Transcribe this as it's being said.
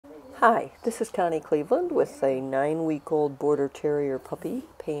Hi, this is Connie Cleveland with a 9-week-old Border Terrier puppy,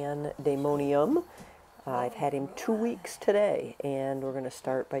 Pandemonium. I've had him 2 weeks today, and we're going to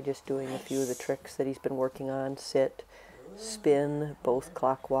start by just doing a few of the tricks that he's been working on. Sit, spin, both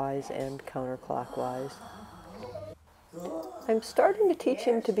clockwise and counterclockwise. I'm starting to teach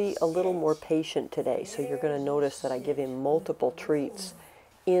him to be a little more patient today, so you're going to notice that I give him multiple treats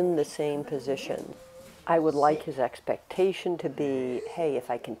in the same position. I would like his expectation to be, hey, if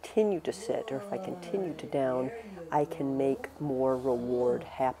I continue to sit or if I continue to down, I can make more reward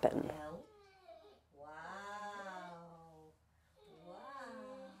happen.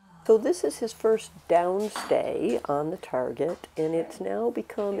 So this is his first down stay on the target, and it's now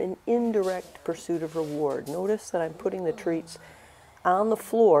become an indirect pursuit of reward. Notice that I'm putting the treats on the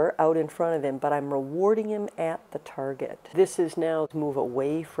floor out in front of him, but I'm rewarding him at the target. This is now to move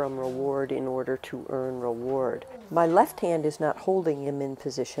away from reward in order to earn reward. My left hand is not holding him in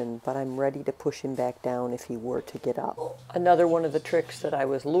position, but I'm ready to push him back down if he were to get up. Another one of the tricks that I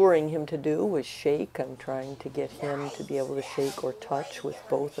was luring him to do was shake. I'm trying to get him to be able to shake or touch with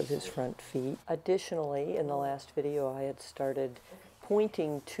both of his front feet. Additionally, in the last video, I had started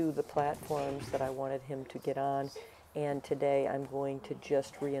pointing to the platforms that I wanted him to get on. And today I'm going to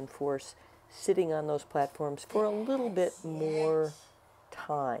just reinforce sitting on those platforms for a little bit more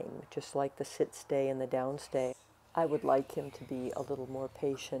time, just like the sit stay and the down stay. I would like him to be a little more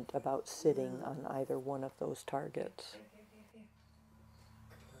patient about sitting on either one of those targets.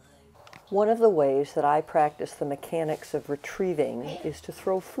 One of the ways that I practice the mechanics of retrieving is to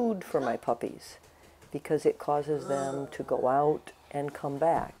throw food for my puppies, because it causes them to go out and come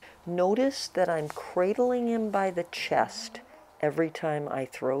back. Notice that I'm cradling him by the chest every time I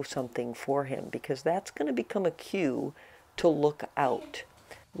throw something for him, because that's going to become a cue to look out.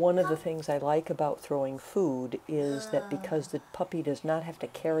 One of the things I like about throwing food is that because the puppy does not have to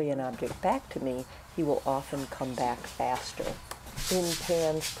carry an object back to me, he will often come back faster. In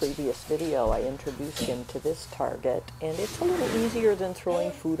Pan's previous video, I introduced him to this target, and it's a little easier than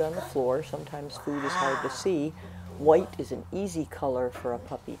throwing food on the floor. Sometimes food is hard to see. White is an easy color for a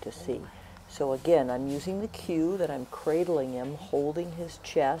puppy to see. So again, I'm using the cue that I'm cradling him, holding his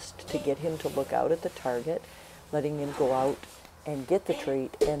chest to get him to look out at the target, letting him go out and get the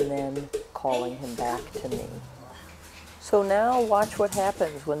treat, and then calling him back to me. So now watch what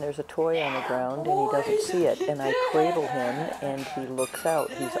happens when there's a toy on the ground and he doesn't see it, and I cradle him and he looks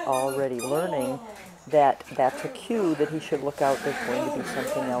out. He's already learning that that's a cue that he should look out. There's going to be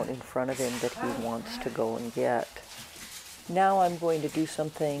something out in front of him that he wants to go and get. Now I'm going to do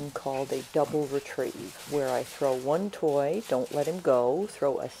something called a double retrieve, where I throw one toy, don't let him go,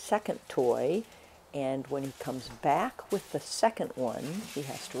 throw a second toy, and when he comes back with the second one, he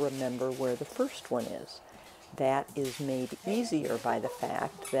has to remember where the first one is. That is made easier by the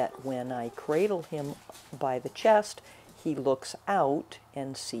fact that when I cradle him by the chest, he looks out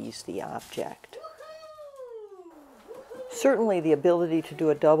and sees the object. Certainly the ability to do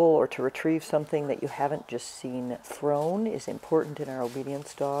a double or to retrieve something that you haven't just seen thrown is important in our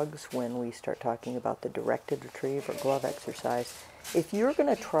obedience dogs when we start talking about the directed retrieve or glove exercise. If you're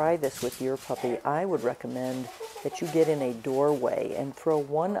going to try this with your puppy, I would recommend that you get in a doorway and throw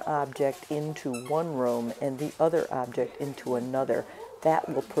one object into one room and the other object into another. That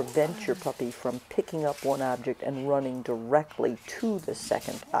will prevent your puppy from picking up one object and running directly to the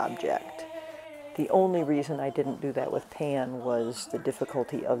second object. The only reason I didn't do that with Pan was the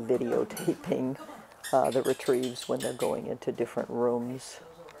difficulty of videotaping the retrieves when they're going into different rooms.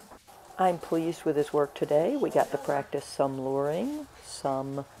 I'm pleased with his work today. We got to practice some luring,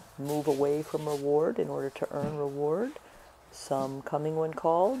 some move away from reward in order to earn reward, some coming when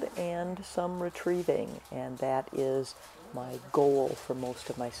called, and some retrieving. And that is my goal for most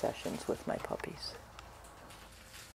of my sessions with my puppies.